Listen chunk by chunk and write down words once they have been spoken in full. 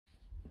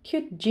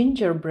cute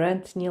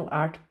gingerbread nail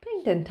art,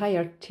 paint the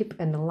entire tip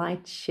in a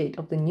light shade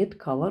of the nude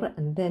color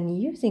and then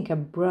using a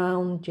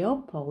brown gel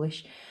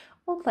polish,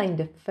 outline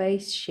the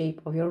face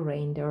shape of your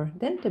reindeer,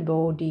 then the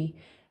body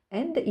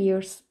and the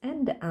ears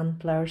and the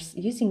antlers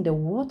using the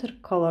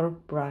watercolor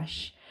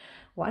brush.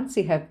 Once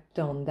you have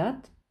done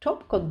that,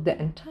 top coat the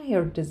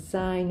entire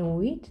design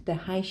with the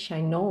high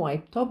shine no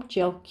wipe top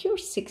gel, cure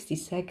 60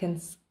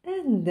 seconds,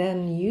 and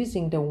then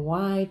using the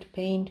white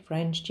paint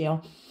French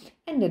gel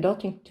and the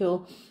dotting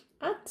tool,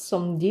 add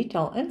some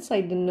detail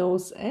inside the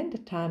nose and the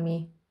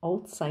tummy,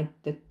 outside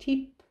the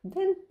tip,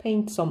 then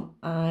paint some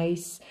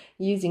eyes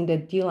using the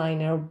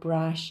D-liner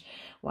brush.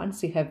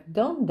 Once you have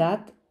done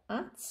that,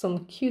 add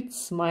some cute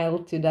smile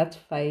to that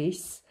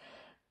face.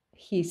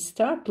 He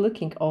start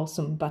looking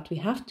awesome, but we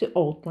have to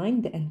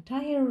outline the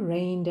entire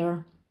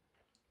reindeer.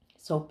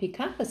 So pick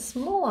up a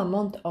small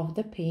amount of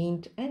the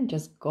paint and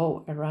just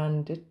go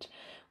around it.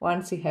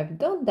 Once you have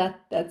done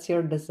that, that's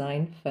your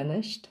design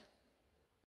finished.